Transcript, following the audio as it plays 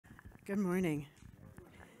Good morning.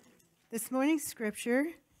 This morning's scripture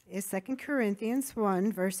is 2 Corinthians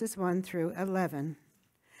 1, verses 1 through 11.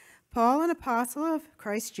 Paul, an apostle of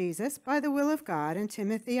Christ Jesus, by the will of God, and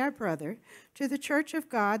Timothy, our brother, to the church of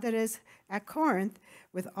God that is at Corinth,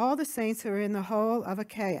 with all the saints who are in the whole of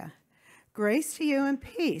Achaia. Grace to you and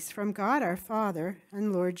peace from God our Father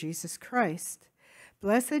and Lord Jesus Christ.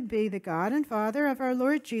 Blessed be the God and Father of our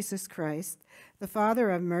Lord Jesus Christ, the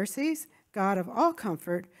Father of mercies, God of all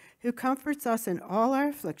comfort, who comforts us in all our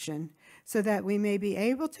affliction, so that we may be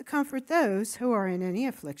able to comfort those who are in any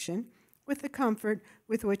affliction with the comfort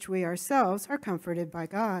with which we ourselves are comforted by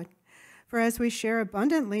God. For as we share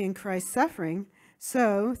abundantly in Christ's suffering,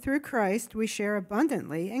 so through Christ we share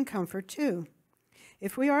abundantly in comfort too.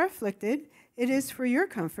 If we are afflicted, it is for your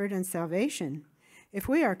comfort and salvation. If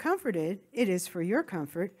we are comforted, it is for your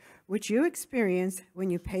comfort, which you experience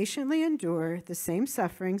when you patiently endure the same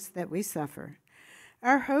sufferings that we suffer.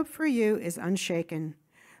 Our hope for you is unshaken,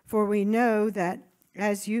 for we know that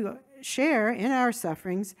as you share in our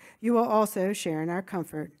sufferings, you will also share in our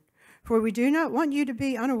comfort. For we do not want you to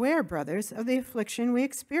be unaware, brothers, of the affliction we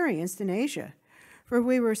experienced in Asia. For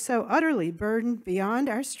we were so utterly burdened beyond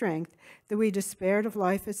our strength that we despaired of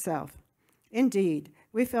life itself. Indeed,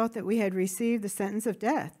 we felt that we had received the sentence of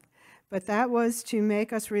death, but that was to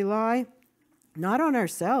make us rely not on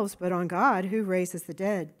ourselves, but on God who raises the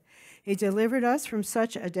dead. He delivered us from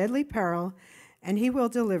such a deadly peril, and he will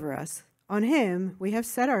deliver us. On him we have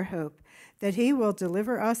set our hope, that he will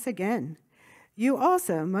deliver us again. You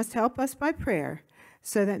also must help us by prayer,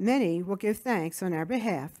 so that many will give thanks on our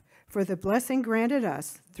behalf for the blessing granted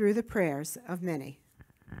us through the prayers of many.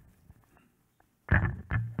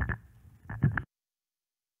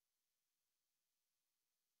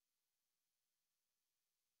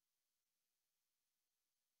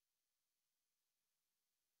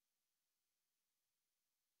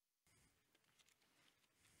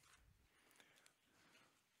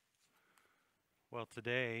 Well,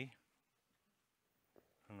 today,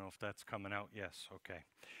 I don't know if that's coming out. Yes, okay.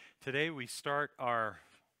 Today we start our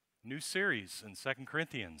new series in 2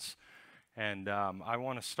 Corinthians. And I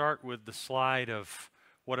want to start with the slide of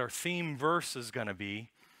what our theme verse is going to be.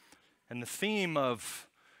 And the theme of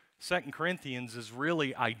 2 Corinthians is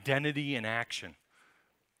really identity in action.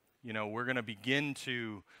 You know, we're going to begin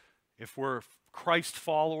to, if we're Christ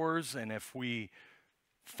followers and if we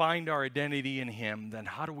find our identity in him, then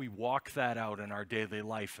how do we walk that out in our daily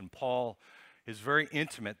life? And Paul is very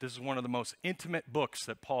intimate. This is one of the most intimate books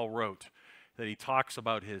that Paul wrote, that he talks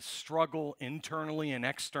about his struggle internally and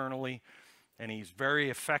externally, and he's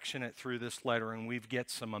very affectionate through this letter, and we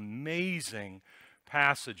get some amazing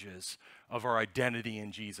passages of our identity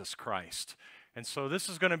in Jesus Christ. And so this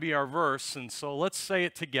is going to be our verse, and so let's say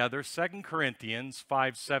it together, 2 Corinthians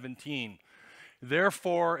 5:17.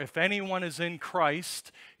 Therefore, if anyone is in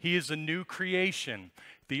Christ, he is a new creation.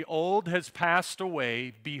 The old has passed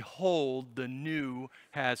away. Behold, the new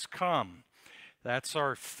has come. That's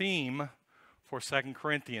our theme for 2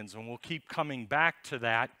 Corinthians, and we'll keep coming back to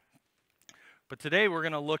that. But today we're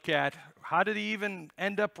going to look at how did he even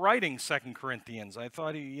end up writing 2 Corinthians? I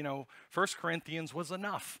thought, 1 Corinthians was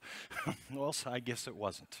enough. Well, I guess it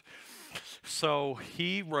wasn't. So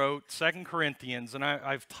he wrote 2 Corinthians, and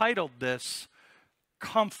I've titled this,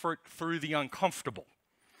 Comfort Through the Uncomfortable.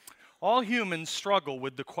 All humans struggle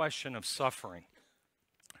with the question of suffering.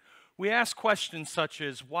 We ask questions such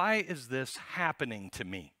as, why is this happening to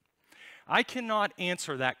me? I cannot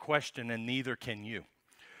answer that question, and neither can you.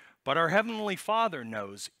 But our Heavenly Father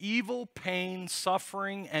knows evil, pain,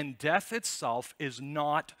 suffering, and death itself is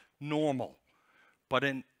not normal, but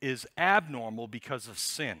it is abnormal because of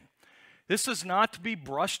sin. This is not to be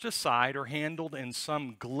brushed aside or handled in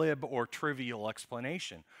some glib or trivial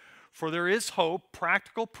explanation, for there is hope,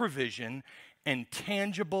 practical provision, and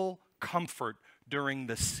tangible comfort during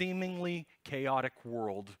the seemingly chaotic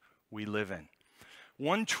world we live in.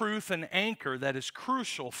 One truth and anchor that is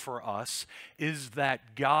crucial for us is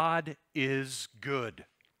that God is good.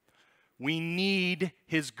 We need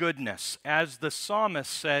his goodness. As the psalmist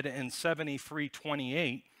said in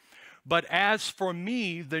 73:28, but as for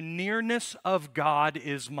me, the nearness of God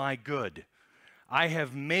is my good. I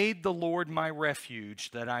have made the Lord my refuge,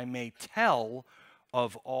 that I may tell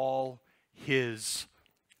of all his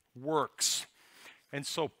works. And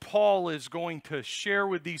so Paul is going to share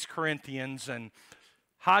with these Corinthians, and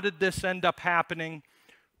how did this end up happening?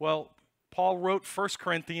 Well, Paul wrote 1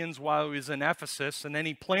 Corinthians while he was in Ephesus, and then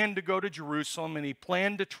he planned to go to Jerusalem, and he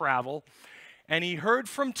planned to travel. And he heard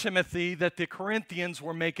from Timothy that the Corinthians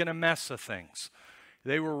were making a mess of things.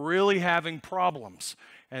 They were really having problems,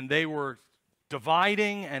 and they were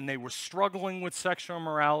dividing, and they were struggling with sexual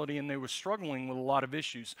immorality, and they were struggling with a lot of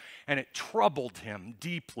issues, and it troubled him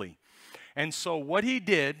deeply. And so what he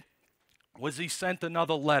did was he sent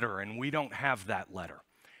another letter, and we don't have that letter.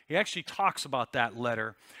 He actually talks about that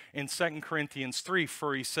letter in 2 Corinthians 3,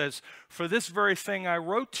 for he says, "For this very thing I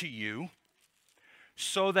wrote to you,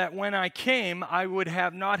 so that when I came, I would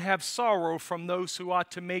not have sorrow from those who ought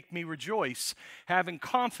to make me rejoice, having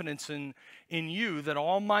confidence in you that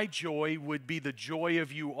all my joy would be the joy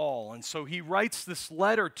of you all." And so he writes this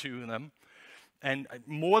letter to them, and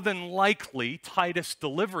more than likely, Titus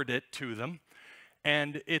delivered it to them,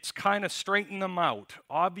 and it's kind of straightened them out.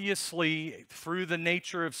 Obviously, through the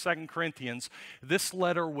nature of 2 Corinthians, this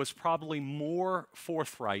letter was probably more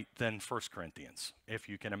forthright than 1 Corinthians, if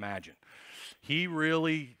you can imagine. He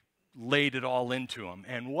really laid it all into him.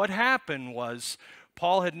 And what happened was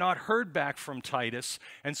Paul had not heard back from Titus,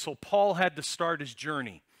 and so Paul had to start his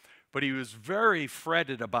journey. But he was very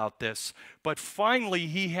fretted about this. But finally,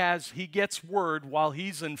 he gets word while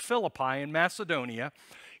he's in Philippi in Macedonia.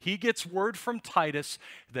 He gets word from Titus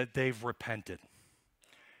that they've repented.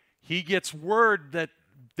 He gets word that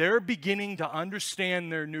they're beginning to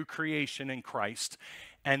understand their new creation in Christ,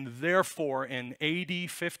 and therefore in AD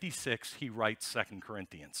 56 he writes 2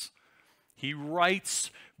 Corinthians. He writes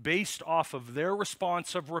based off of their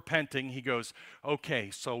response of repenting. He goes, okay,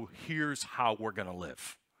 so here's how we're going to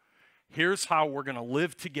live. Here's how we're going to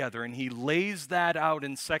live together, and he lays that out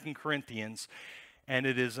in 2 Corinthians, and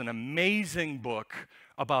it is an amazing book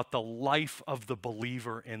about the life of the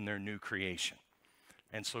believer in their new creation.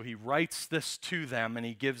 And so he writes this to them, and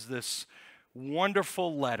he gives this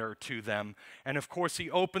wonderful letter to them. And of course,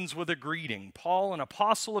 he opens with a greeting. Paul, an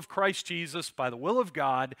apostle of Christ Jesus, by the will of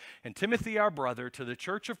God, and Timothy, our brother, to the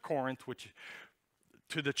church of Corinth,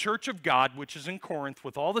 to the church of God, which is in Corinth,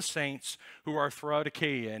 with all the saints who are throughout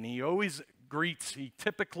Achaia. And he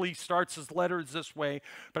typically starts his letters this way,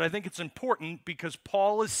 but I think it's important because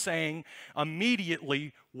Paul is saying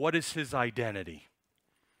immediately what is his identity.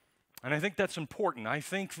 And I think that's important. I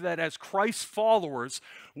think that as Christ's followers,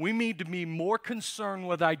 we need to be more concerned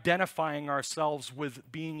with identifying ourselves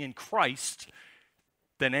with being in Christ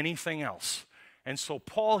than anything else. And so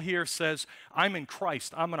Paul here says, I'm in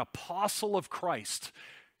Christ. I'm an apostle of Christ.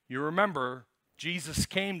 You remember, Jesus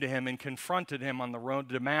came to him and confronted him on the road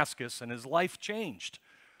to Damascus, and his life changed.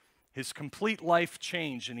 His complete life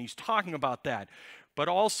changed, and he's talking about that. But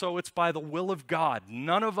also, it's by the will of God.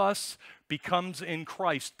 None of us becomes in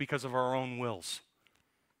Christ because of our own wills.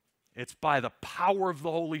 It's by the power of the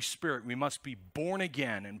Holy Spirit. We must be born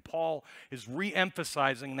again. And Paul is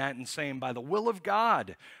re-emphasizing that and saying, by the will of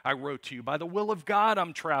God, I wrote to you. By the will of God,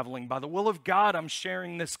 I'm traveling. By the will of God, I'm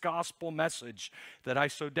sharing this gospel message that I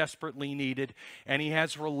so desperately needed. And he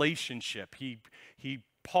has relationship.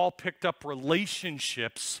 Paul picked up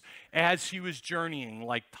relationships as he was journeying,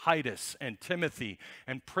 like Titus and Timothy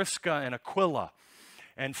and Prisca and Aquila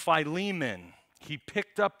and Philemon. He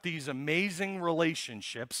picked up these amazing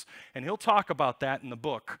relationships, and he'll talk about that in the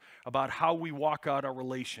book, about how we walk out our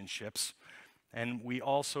relationships. And we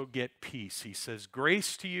also get peace. He says,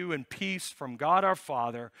 grace to you and peace from God our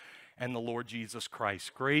Father and the Lord Jesus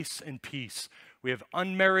Christ. Grace and peace. We have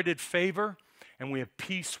unmerited favor, and we have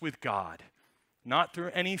peace with God. Not through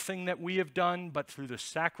anything that we have done, but through the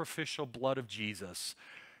sacrificial blood of Jesus.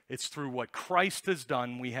 It's through what Christ has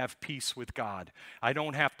done we have peace with God. I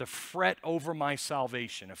don't have to fret over my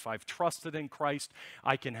salvation. If I've trusted in Christ,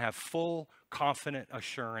 I can have full, confident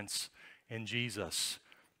assurance in Jesus.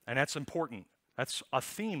 And that's important. That's a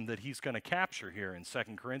theme that he's going to capture here in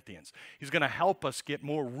 2 Corinthians. He's going to help us get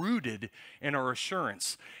more rooted in our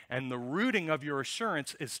assurance. And the rooting of your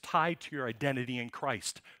assurance is tied to your identity in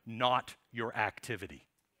Christ, not your activity.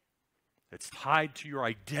 It's tied to your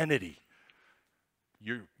identity.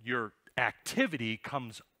 Your activity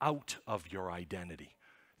comes out of your identity.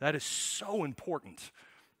 That is so important.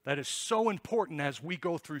 That is so important as we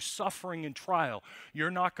go through suffering and trial. You're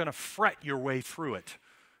not going to fret your way through it.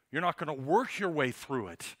 You're not going to work your way through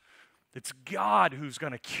it. It's God who's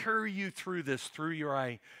going to carry you through this, through your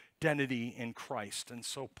identity in Christ. And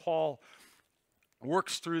so Paul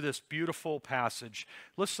works through this beautiful passage.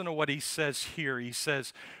 Listen to what he says here. He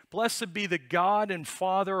says, blessed be the God and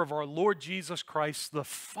Father of our Lord Jesus Christ, the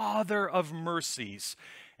Father of mercies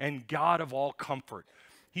and God of all comfort.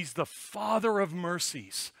 He's the Father of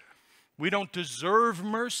mercies. We don't deserve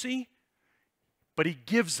mercy, but he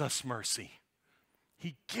gives us mercy.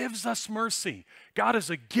 He gives us mercy. God is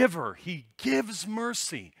a giver. He gives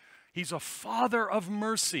mercy. He's a Father of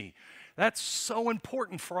mercy. That's so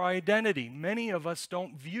important for our identity. Many of us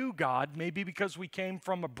don't view God, maybe because we came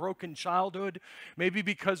from a broken childhood, maybe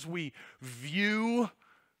because we view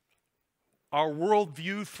our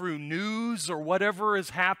worldview through news or whatever is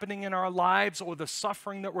happening in our lives or the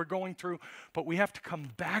suffering that we're going through. But we have to come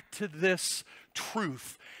back to this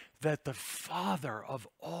truth that the Father of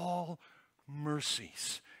all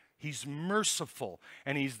mercies, He's merciful,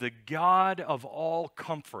 and He's the God of all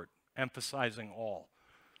comfort, emphasizing all.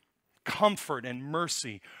 Comfort and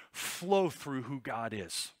mercy flow through who God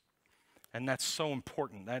is. And that's so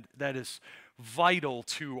important. That is vital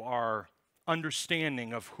to our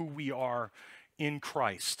understanding of who we are in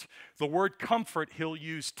Christ. The word comfort He'll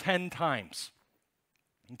use 10 times.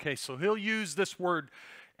 Okay, so He'll use this word,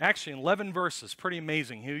 actually in 11 verses, pretty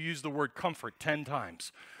amazing. He'll use the word comfort 10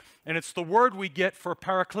 times. And it's the word we get for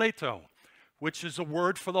parakleto, which is a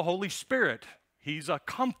word for the Holy Spirit. He's a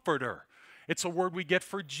comforter. It's a word we get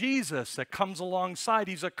for Jesus that comes alongside.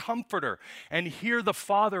 He's a comforter. And here the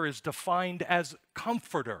Father is defined as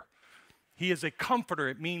comforter. He is a comforter.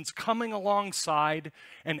 It means coming alongside,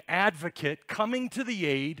 an advocate, coming to the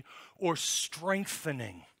aid, or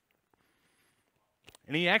strengthening.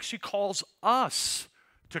 And He actually calls us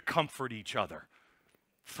to comfort each other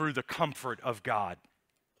through the comfort of God.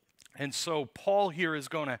 And so Paul here is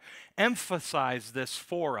going to emphasize this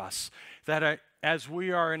for us, that as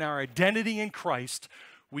we are in our identity in Christ,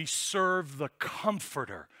 we serve the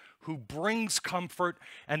comforter who brings comfort,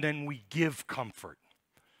 and then we give comfort.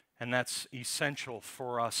 And that's essential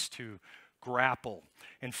for us to grapple.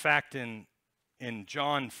 In fact, in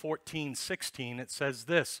John 14:16, it says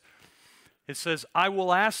this. It says, I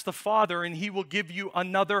will ask the Father, and He will give you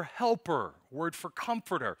another helper, word for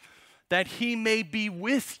comforter, that He may be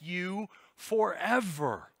with you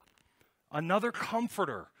forever. Another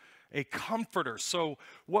comforter, a comforter. So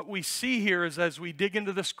what we see here is, as we dig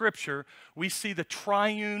into the Scripture, we see the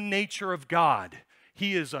triune nature of God.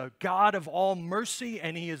 He is a God of all mercy,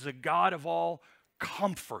 and He is a God of all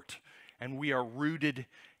comfort. And we are rooted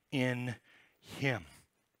in Him.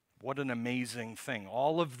 What an amazing thing.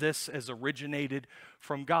 All of this has originated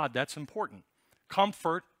from God. That's important.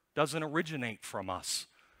 Comfort doesn't originate from us.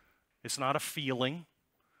 It's not a feeling.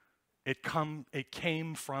 It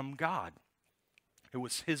came from God. It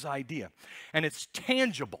was His idea. And it's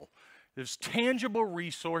tangible. There's tangible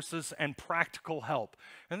resources and practical help.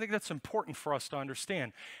 And I think that's important for us to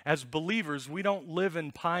understand. As believers, we don't live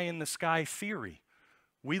in pie-in-the-sky theory.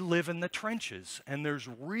 We live in the trenches, and there's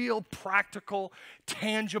real practical,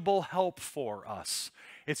 tangible help for us.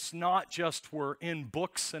 It's not just we're in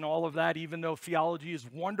books and all of that, even though theology is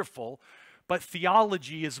wonderful, but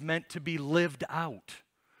theology is meant to be lived out.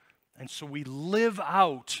 And so we live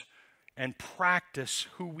out and practice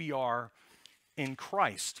who we are in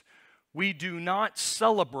Christ. We do not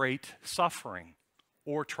celebrate suffering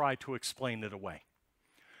or try to explain it away.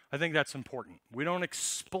 I think that's important. We don't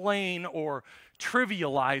explain or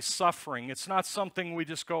trivialize suffering. It's not something we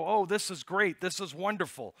just go, oh, this is great, this is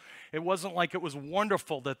wonderful. It wasn't like it was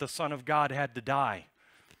wonderful that the Son of God had to die.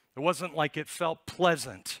 It wasn't like it felt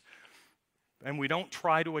pleasant. And we don't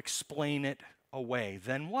try to explain it away.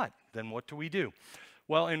 Then what? Then what do we do?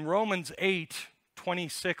 Well, in Romans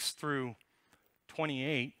 8:26 through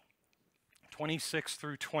 28, 26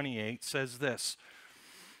 through 28 says this.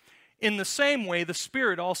 In the same way, the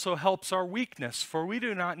Spirit also helps our weakness, for we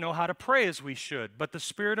do not know how to pray as we should, but the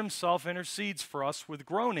Spirit Himself intercedes for us with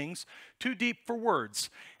groanings too deep for words.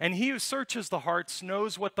 And He who searches the hearts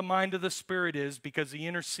knows what the mind of the Spirit is, because He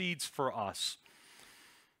intercedes for us.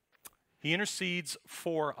 He intercedes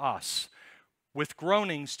for us with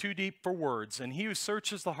groanings too deep for words. And He who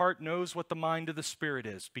searches the heart knows what the mind of the Spirit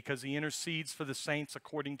is, because He intercedes for the saints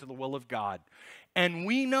according to the will of God. And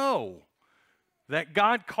we know that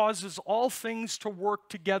God causes all things to work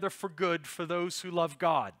together for good for those who love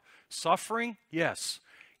God. Suffering? Yes.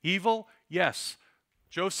 Evil? Yes.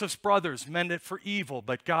 Joseph's brothers meant it for evil,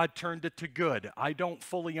 but God turned it to good. I don't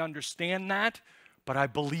fully understand that, but I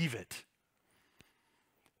believe it.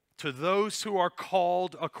 To those who are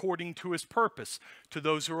called according to His purpose. To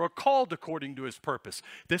those who are called according to His purpose.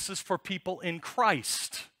 This is for people in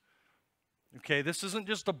Christ. Okay, this isn't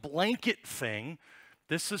just a blanket thing.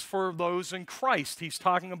 This is for those in Christ. He's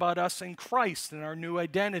talking about us in Christ and our new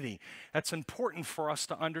identity. That's important for us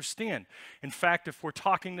to understand. In fact, if we're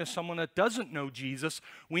talking to someone that doesn't know Jesus,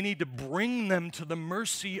 we need to bring them to the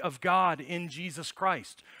mercy of God in Jesus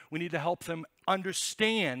Christ. We need to help them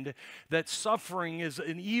understand that suffering is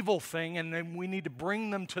an evil thing, and then we need to bring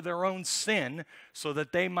them to their own sin so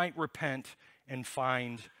that they might repent and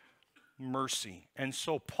find mercy. And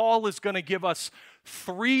so Paul is going to give us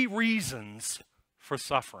 3 reasons for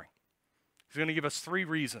suffering. He's going to give us 3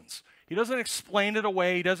 reasons. He doesn't explain it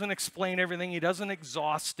away. He doesn't explain everything. He doesn't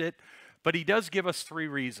exhaust it. But he does give us 3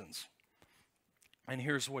 reasons. And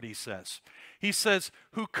here's what he says. He says,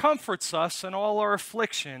 who comforts us in all our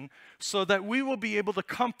affliction, so that we will be able to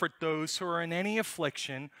comfort those who are in any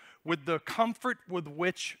affliction with the comfort with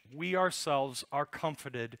which we ourselves are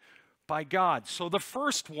comforted by God. So the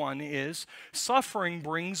first one is suffering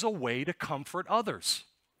brings a way to comfort others.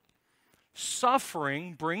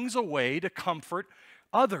 Suffering brings a way to comfort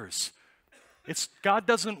others. God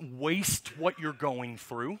doesn't waste what you're going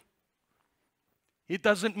through. It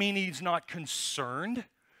doesn't mean he's not concerned,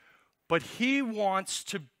 but he wants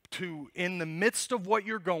to, in the midst of what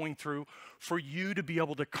you're going through, for you to be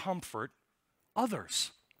able to comfort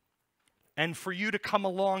others. And for you to come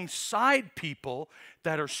alongside people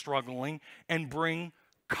that are struggling and bring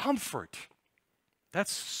comfort.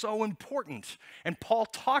 That's so important. And Paul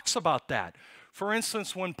talks about that. For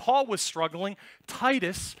instance, when Paul was struggling,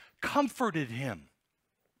 Titus comforted him.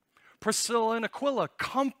 Priscilla and Aquila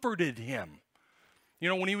comforted him. You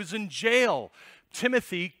know, when he was in jail,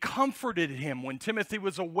 Timothy comforted him. When Timothy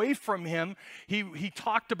was away from him, he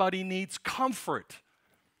talked about he needs comfort.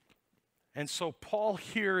 And so Paul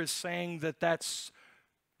here is saying that that's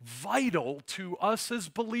vital to us as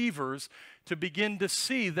believers to begin to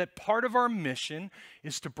see that part of our mission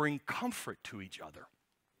is to bring comfort to each other,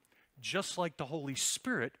 just like the Holy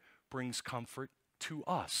Spirit brings comfort to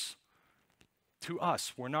us. To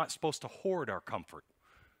us, we're not supposed to hoard our comfort.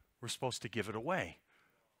 We're supposed to give it away.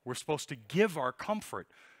 We're supposed to give our comfort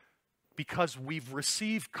because we've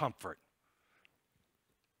received comfort.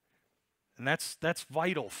 And that's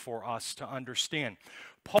vital for us to understand.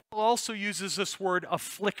 Paul also uses this word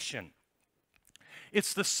affliction.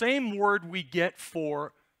 It's the same word we get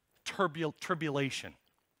for tribulation.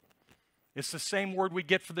 It's the same word we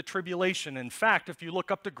get for the tribulation. In fact, if you look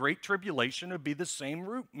up the Great Tribulation, it would be the same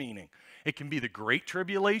root meaning. It can be the Great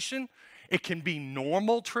Tribulation. It can be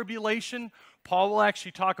normal tribulation. Paul will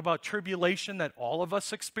actually talk about tribulation that all of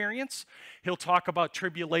us experience. He'll talk about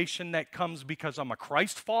tribulation that comes because I'm a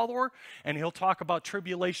Christ follower, and he'll talk about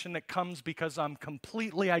tribulation that comes because I'm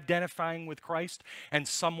completely identifying with Christ and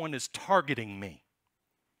someone is targeting me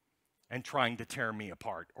and trying to tear me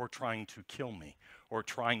apart or trying to kill me or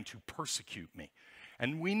trying to persecute me.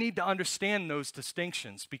 And we need to understand those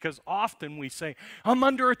distinctions because often we say, I'm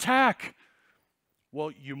under attack.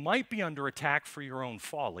 Well, you might be under attack for your own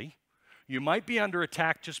folly. You might be under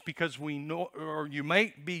attack just because we know, or you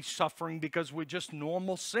might be suffering because we're just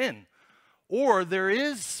normal sin. Or there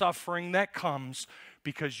is suffering that comes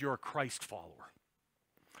because you're a Christ follower.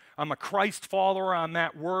 I'm a Christ follower, I'm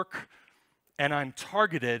at work, and I'm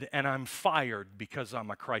targeted and I'm fired because I'm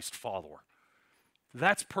a Christ follower.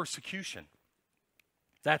 That's persecution.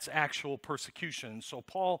 That's actual persecution. So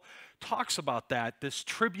Paul talks about that, this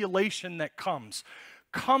tribulation that comes.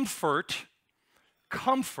 Comfort,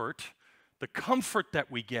 the comfort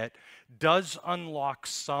that we get does unlock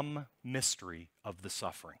some mystery of the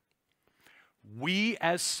suffering. We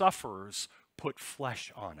as sufferers put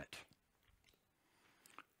flesh on it.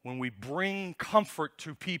 When we bring comfort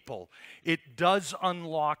to people, it does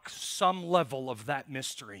unlock some level of that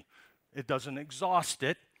mystery. It doesn't exhaust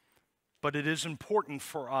it, but it is important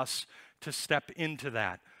for us to step into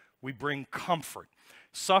that. We bring comfort.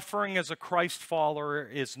 Suffering as a Christ follower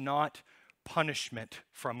is not punishment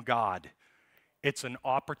from God. It's an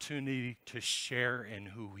opportunity to share in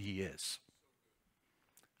who He is.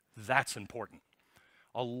 That's important.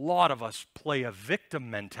 A lot of us play a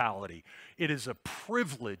victim mentality. It is a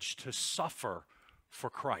privilege to suffer for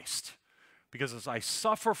Christ. Because as I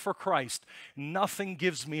suffer for Christ, nothing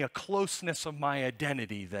gives me a closeness of my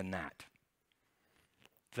identity than that.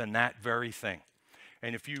 Than that very thing.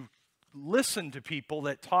 And if you listen to people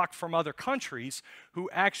that talk from other countries who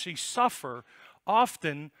actually suffer,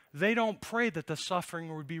 often they don't pray that the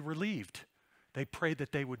suffering would be relieved. They pray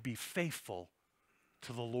that they would be faithful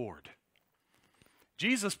to the Lord.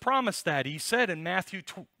 Jesus promised that. He said in Matthew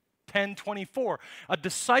 10:24, a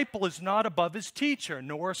disciple is not above his teacher,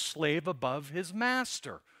 nor a slave above his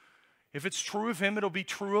master. If it's true of him, it'll be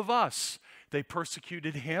true of us. They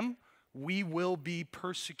persecuted him. We will be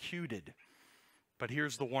persecuted. But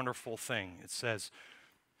here's the wonderful thing. It says,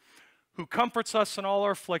 who comforts us in all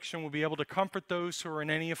our affliction will be able to comfort those who are in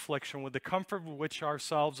any affliction with the comfort with which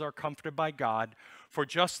ourselves are comforted by God. For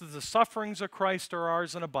just as the sufferings of Christ are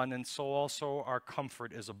ours in abundance, so also our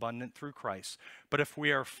comfort is abundant through Christ. But if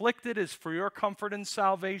we are afflicted, it is for your comfort and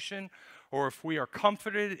salvation, or if we are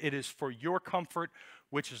comforted, it is for your comfort,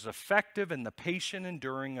 which is effective in the patient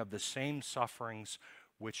enduring of the same sufferings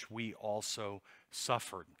which we also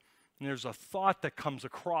suffered. And there's a thought that comes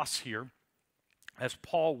across here as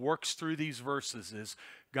Paul works through these verses is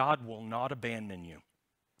God will not abandon you.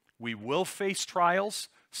 We will face trials,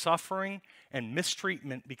 suffering, and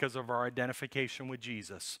mistreatment because of our identification with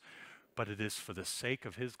Jesus, but it is for the sake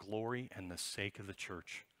of his glory and the sake of the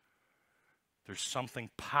church. There's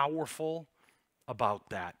something powerful about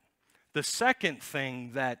that. The second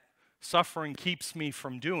thing that suffering keeps me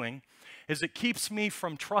from doing is it keeps me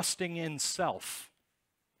from trusting in self.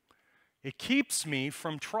 It keeps me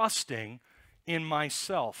from trusting in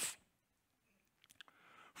myself.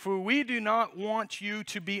 For we do not want you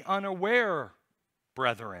to be unaware,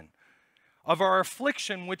 brethren, of our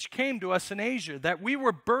affliction which came to us in Asia, that we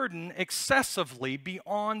were burdened excessively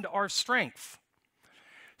beyond our strength,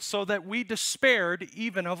 so that we despaired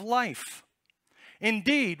even of life.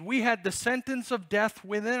 Indeed, we had the sentence of death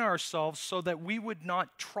within ourselves, so that we would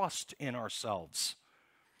not trust in ourselves,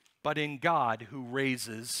 but in God who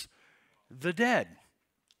raises the dead.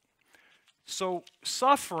 So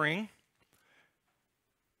suffering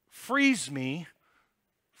frees me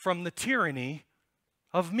from the tyranny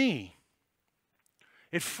of me.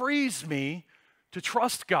 It frees me to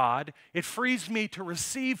trust God. It frees me to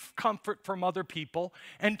receive comfort from other people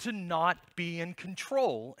and to not be in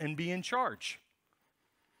control and be in charge.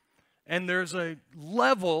 And there's a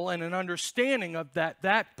level and an understanding of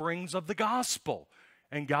that brings of the gospel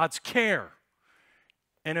and God's care.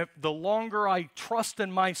 And if the longer I trust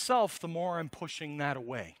in myself, the more I'm pushing that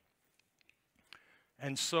away.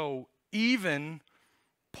 And so even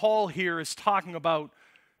Paul here is talking about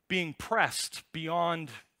being pressed beyond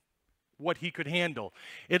what he could handle.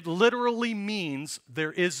 It literally means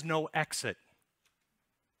there is no exit.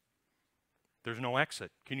 There's no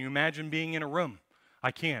exit. Can you imagine being in a room?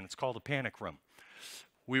 I can. It's called a panic room.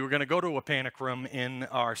 We were going to go to a panic room in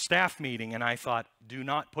our staff meeting, and I thought, do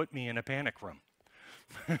not put me in a panic room.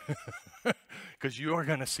 Because you are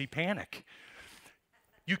going to see panic.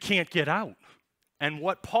 You can't get out. And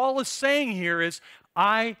what Paul is saying here is,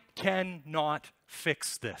 I cannot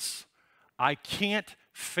fix this. I can't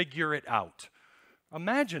figure it out.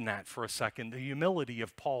 Imagine that for a second, the humility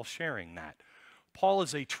of Paul sharing that. Paul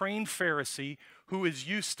is a trained Pharisee who is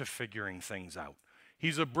used to figuring things out.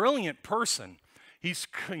 He's a brilliant person. He's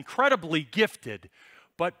incredibly gifted.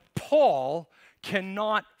 But Paul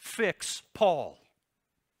cannot fix Paul.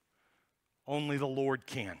 Only the Lord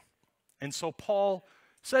can. And so Paul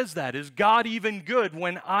says that, is God even good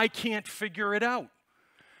when I can't figure it out?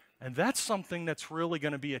 And that's something that's really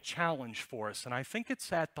going to be a challenge for us. And I think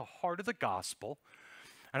it's at the heart of the gospel.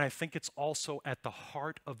 And I think it's also at the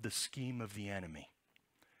heart of the scheme of the enemy.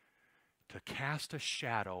 To cast a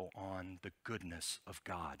shadow on the goodness of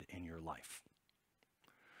God in your life.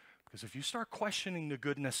 Because if you start questioning the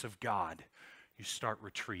goodness of God, you start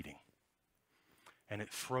retreating. And it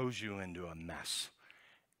throws you into a mess.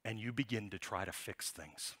 And you begin to try to fix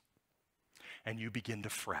things. And you begin to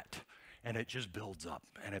fret. And it just builds up,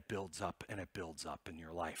 and it builds up, and it builds up in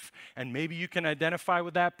your life. And maybe you can identify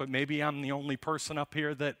with that, but maybe I'm the only person up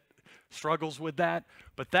here that struggles with that.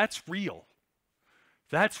 But that's real.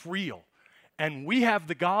 That's real. And we have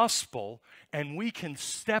the gospel, and we can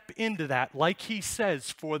step into that, like he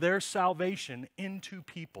says, for their salvation into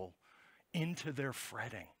people, into their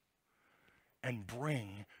fretting, and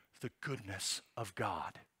bring the goodness of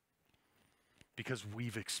God. Because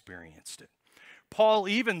we've experienced it. Paul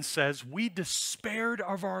even says, we despaired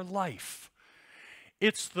of our life.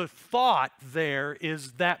 It's the thought there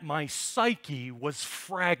is that my psyche was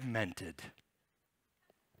fragmented.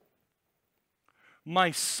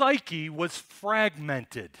 My psyche was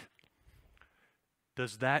fragmented.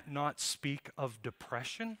 Does that not speak of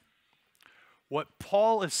depression? What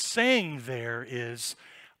Paul is saying there is,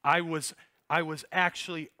 I was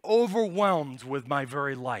actually overwhelmed with my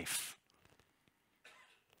very life.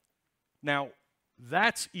 Now,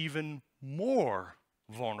 that's even more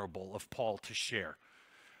vulnerable of Paul to share.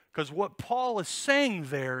 Because what Paul is saying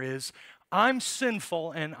there is, I'm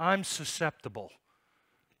sinful and I'm susceptible.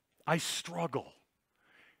 I struggle.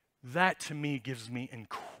 That to me gives me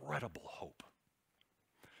incredible hope.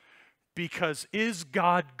 Because is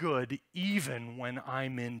God good even when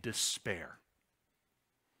I'm in despair?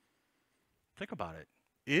 Think about it.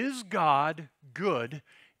 Is God good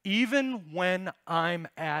even when I'm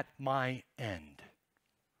at my end?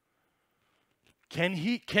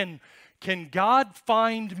 Can God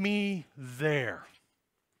find me there?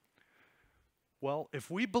 Well,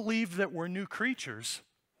 if we believe that we're new creatures,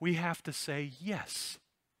 we have to say yes.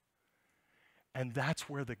 And that's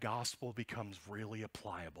where the gospel becomes really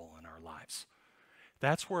applicable in our lives.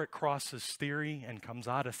 That's where it crosses theory and comes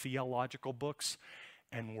out of theological books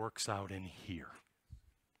and works out in here.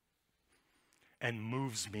 And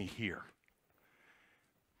moves me here.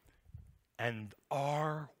 And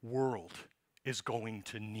our world is going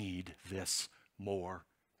to need this more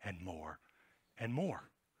and more and more.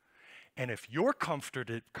 And if you're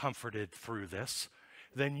comforted through this,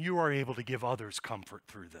 then you are able to give others comfort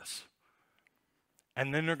through this.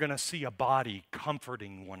 And then they're going to see a body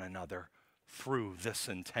comforting one another through this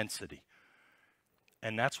intensity.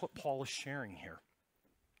 And that's what Paul is sharing here.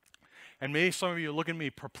 And maybe some of you are looking at me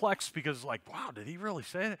perplexed because like, wow, did he really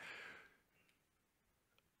say that?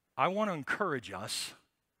 I want to encourage us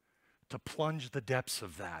to plunge the depths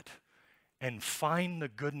of that and find the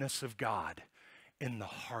goodness of God in the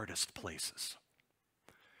hardest places.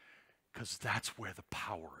 Because that's where the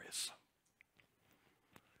power is.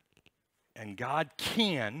 And God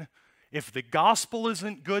can, if the gospel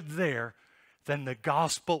isn't good there, then the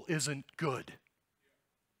gospel isn't good.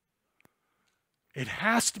 It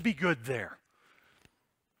has to be good there.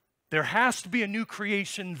 There has to be a new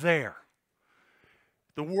creation there.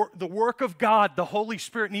 The work of God, the Holy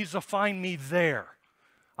Spirit needs to find me there.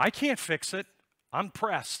 I can't fix it. I'm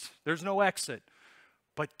pressed. There's no exit.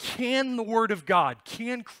 But can the Word of God,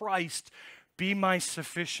 can Christ be my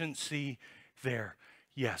sufficiency there?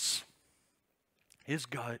 Yes. Is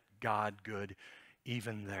God good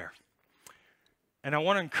even there? And I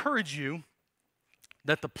want to encourage you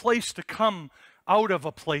that the place to come out of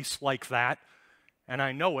a place like that, and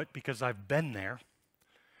I know it because I've been there,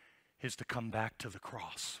 is to come back to the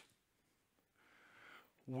cross.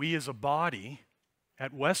 We as a body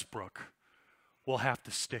at Westbrook will have to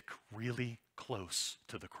stick really close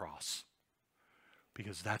to the cross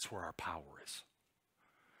because that's where our power is.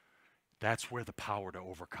 That's where the power to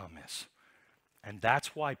overcome is. And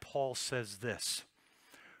that's why Paul says this,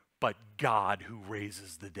 but God who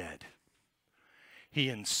raises the dead. He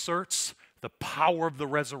inserts the power of the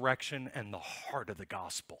resurrection and the heart of the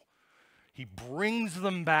gospel. He brings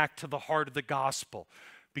them back to the heart of the gospel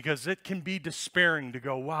because it can be despairing to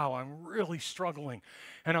go, wow, I'm really struggling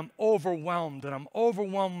and I'm overwhelmed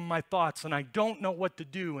with my thoughts and I don't know what to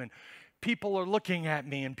do and people are looking at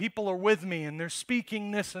me and people are with me and they're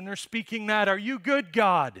speaking this and they're speaking that. Are you good,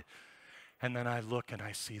 God? And then I look and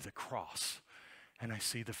I see the cross and I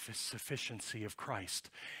see the sufficiency of Christ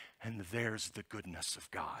and there's the goodness of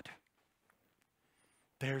God.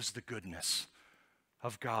 There's the goodness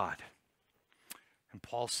of God. And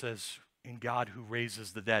Paul says, in God who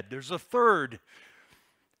raises the dead. There's a third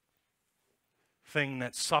thing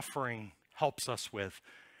that suffering helps us with,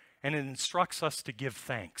 and it instructs us to give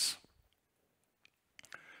thanks.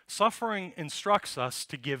 Suffering instructs us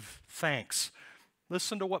to give thanks.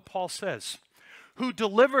 Listen to what Paul says. Who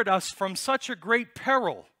delivered us from such a great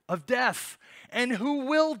peril of death, and who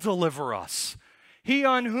will deliver us? He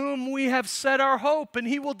on whom we have set our hope, and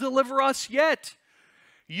he will deliver us yet.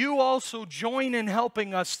 You also join in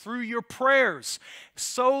helping us through your prayers,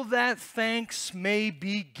 so that thanks may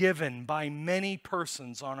be given by many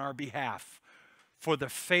persons on our behalf for the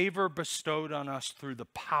favor bestowed on us through the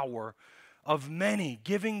power of many.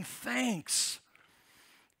 Giving thanks.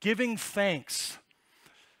 Giving thanks.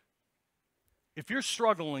 If you're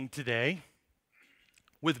struggling today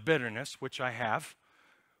with bitterness, which I have,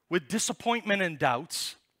 with disappointment and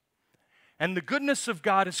doubts, and the goodness of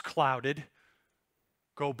God is clouded,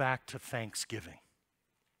 go back to thanksgiving.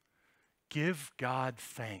 Give God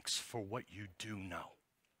thanks for what you do know.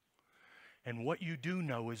 And what you do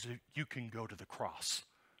know is that you can go to the cross.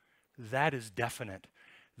 That is definite.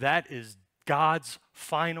 That is God's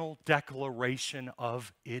final declaration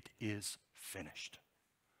of it is finished.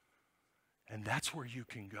 And that's where you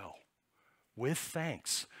can go with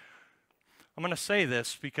thanks. I'm going to say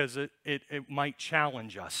this because it might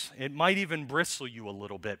challenge us. It might even bristle you a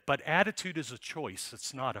little bit, but attitude is a choice.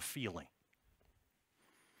 It's not a feeling.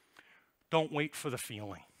 Don't wait for the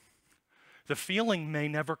feeling. The feeling may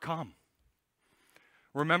never come.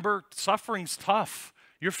 Remember, suffering's tough.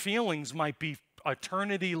 Your feelings might be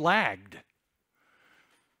eternity lagged.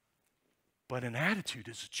 But an attitude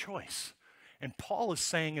is a choice. And Paul is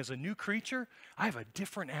saying, as a new creature, I have a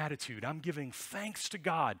different attitude. I'm giving thanks to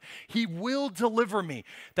God. He will deliver me.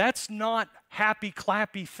 That's not happy,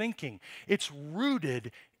 clappy thinking. It's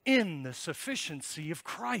rooted in the sufficiency of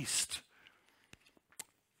Christ.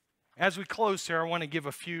 As we close here, I want to give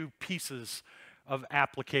a few pieces of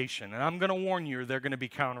application. And I'm going to warn you, they're going to be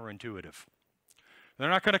counterintuitive. They're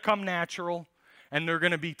not going to come natural, and they're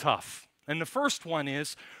going to be tough. And the first one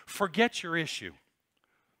is, forget your issue.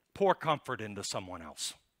 Pour comfort into someone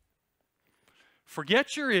else.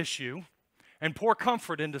 Forget your issue and pour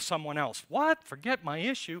comfort into someone else. What? Forget my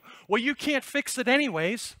issue? Well, you can't fix it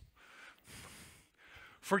anyways.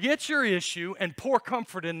 Forget your issue and pour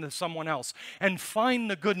comfort into someone else and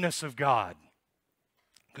find the goodness of God,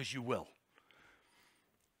 because you will.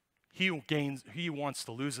 He who wants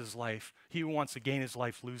to lose his life. He who wants to gain his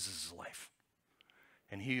life loses his life.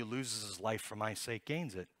 And he who loses his life for my sake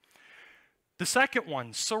gains it. The second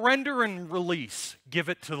one, surrender and release. Give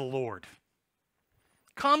it to the Lord.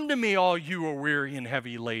 Come to me, all you who are weary and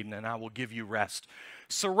heavy laden, and I will give you rest.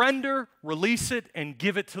 Surrender, release it, and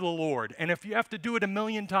give it to the Lord. And if you have to do it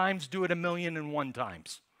 1,000,000 times, do it 1,000,001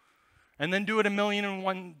 times. And then do it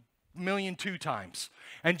 1,000,002 times.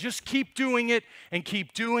 And just keep doing it, and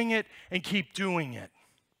keep doing it, and keep doing it.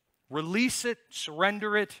 Release it,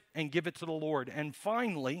 surrender it, and give it to the Lord. And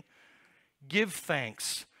finally, give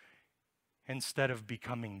thanks instead of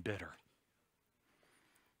becoming bitter.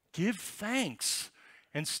 Give thanks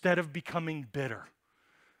instead of becoming bitter.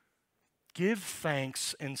 Give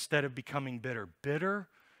thanks instead of becoming bitter. Bitter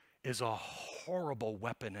is a horrible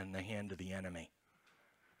weapon in the hand of the enemy.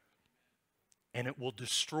 And it will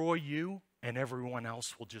destroy you, and everyone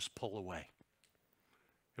else will just pull away.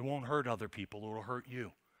 It won't hurt other people, it will hurt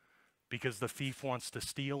you. Because the thief wants to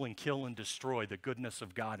steal and kill and destroy the goodness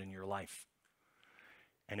of God in your life.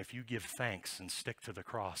 And if you give thanks and stick to the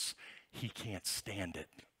cross, he can't stand it.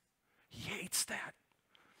 He hates that.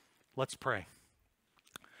 Let's pray.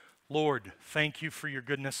 Lord, thank you for your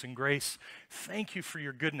goodness and grace. Thank you for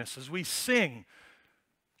your goodness. As we sing,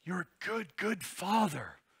 you're a good, good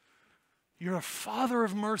Father. You're a Father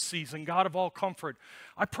of mercies and God of all comfort.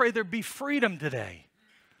 I pray there be freedom today.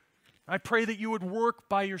 I pray that you would work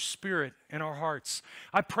by your Spirit in our hearts.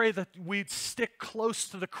 I pray that we'd stick close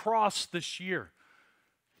to the cross this year,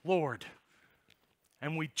 Lord,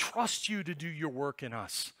 and we trust you to do your work in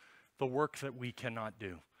us, the work that we cannot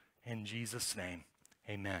do. In Jesus' name,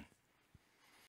 amen.